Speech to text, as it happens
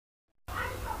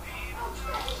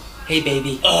Hey,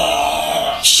 baby.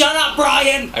 Shut up,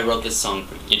 Brian! I wrote this song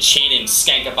for you. You cheating,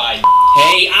 skankified.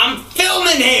 Hey, I'm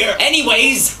filming here!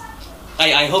 Anyways,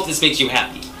 I hope this makes you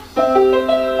happy.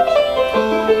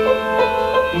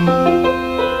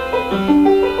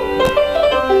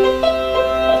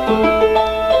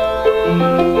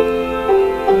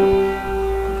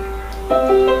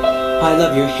 I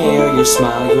love your hair, your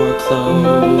smile, your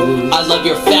clothes. I love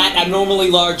your fat, abnormally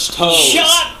large toes. Shut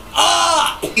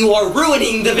up! You are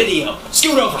ruining the video.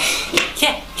 Scoot over.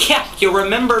 Yeah, you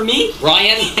remember me?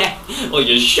 Ryan? Yeah, well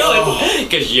you should,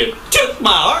 because you took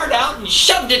my heart out and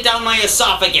shoved it down my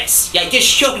esophagus. Yeah, you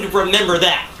should remember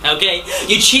that, okay?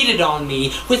 You cheated on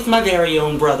me with my very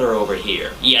own brother over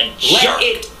here. You jerk. Let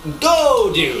it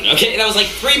go, dude. Okay, that was like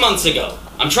 3 months ago.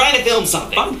 I'm trying to film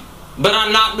something. Fine. But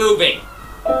I'm not moving.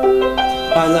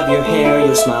 I love your hair,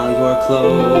 your smile, your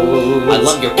clothes. I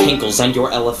love your kinkles and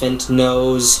your elephant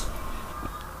nose.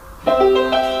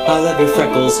 I love your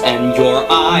freckles and your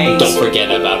eyes. Don't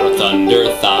forget about her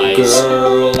thunder thighs.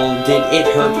 Girl, did it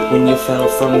hurt when you fell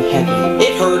from heaven?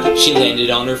 It hurt. She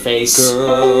landed on her face.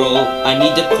 Girl, I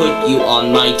need to put you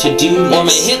on my to-do list. Or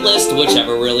my hit list,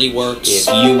 whichever really works. If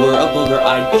you were a booger,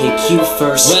 I'd pick you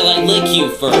first. Well, I'd lick you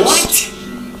first. What?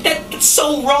 That's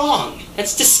so wrong.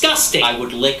 That's disgusting. I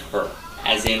would lick her.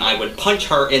 As in, I would punch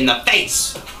her in the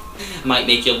face. Might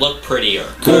make you look prettier.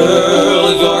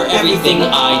 Girl, you're everything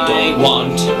I don't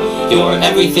want. You're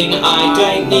everything I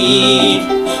don't need.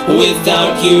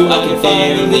 Without you, I can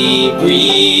barely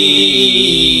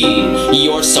breathe.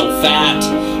 You're so fat.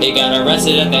 They got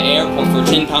arrested at the airport for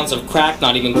 10 pounds of crack.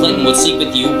 Not even Clinton would sleep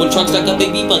with you. When trucks got a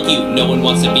big beep like you. No one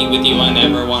wants to be with you. I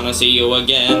never want to see you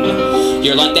again.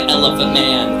 You're like the elephant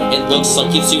man. It looks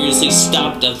like you seriously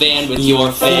stopped a van with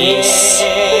your face.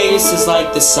 Face is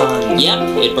like the sun.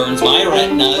 Yep, it burns my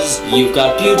retinas. You've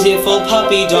got beautiful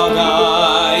puppy dog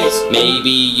eyes. Maybe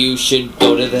you should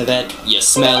go to the vet. You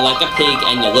smell like a pig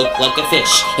and you look like a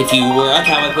fish. If you were a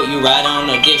cow, I'd put you right on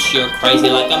a dish. You're crazy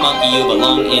like a monkey, you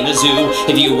belong in a zoo.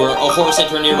 If you were a horse, I'd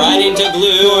turn you right into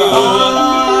glue. Your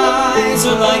eyes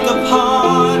are like a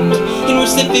pond in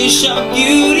which the fish of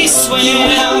beauty swim. You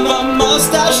have a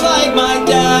mustache like my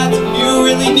dad. You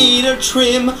really need a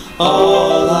trim.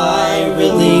 All I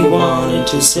really wanted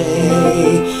to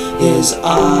say is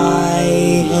I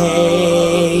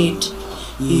hate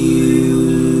you.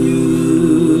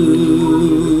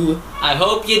 I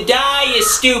hope you die, you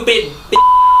stupid bitch.